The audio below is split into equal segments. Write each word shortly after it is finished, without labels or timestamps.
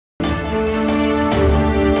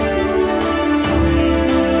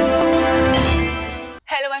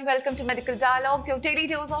welcome to Medical Dialogues, your daily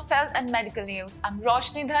dose of health and medical news. I'm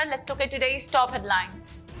Roshni Dhar. Let's look at today's top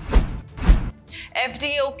headlines.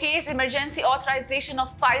 FDA okays emergency authorization of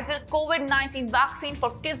Pfizer COVID-19 vaccine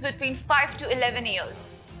for kids between 5 to 11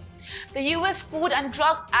 years. The US Food and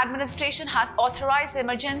Drug Administration has authorized the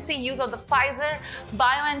emergency use of the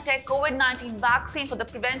Pfizer-BioNTech COVID-19 vaccine for the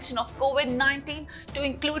prevention of COVID-19 to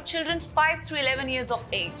include children 5 through 11 years of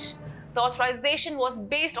age. The authorization was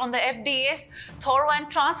based on the FDA's thorough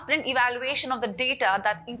and transparent evaluation of the data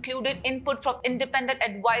that included input from independent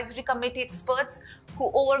advisory committee experts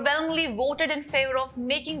who overwhelmingly voted in favor of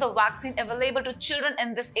making the vaccine available to children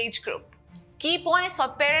in this age group. Key points for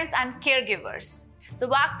parents and caregivers. The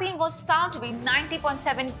vaccine was found to be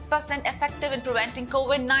 90.7% effective in preventing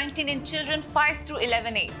COVID-19 in children 5 through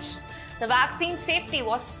 11 age. The vaccine safety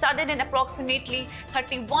was studied in approximately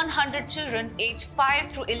 3,100 children aged 5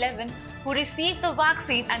 through 11 who received the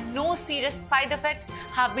vaccine, and no serious side effects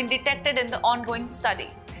have been detected in the ongoing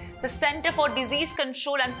study. The Center for Disease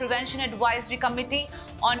Control and Prevention Advisory Committee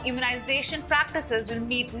on Immunization Practices will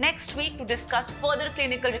meet next week to discuss further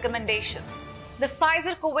clinical recommendations. The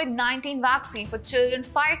Pfizer COVID-19 vaccine for children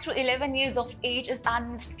 5 through 11 years of age is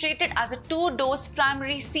administered as a 2-dose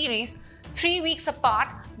primary series 3 weeks apart,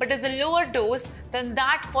 but is a lower dose than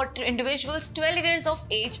that for individuals 12 years of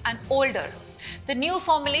age and older. The new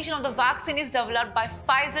formulation of the vaccine is developed by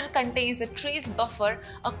Pfizer, contains a trace buffer,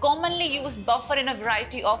 a commonly used buffer in a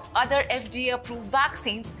variety of other FDA-approved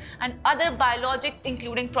vaccines and other biologics,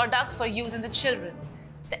 including products for use in the children.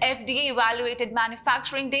 The FDA evaluated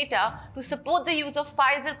manufacturing data to support the use of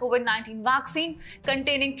Pfizer COVID-19 vaccine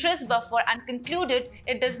containing trace buffer and concluded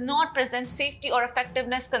it does not present safety or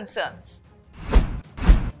effectiveness concerns.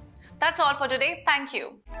 That's all for today. Thank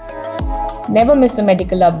you. Never miss a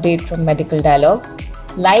medical update from Medical Dialogues.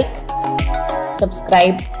 Like,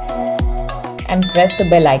 subscribe, and press the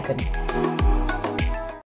bell icon.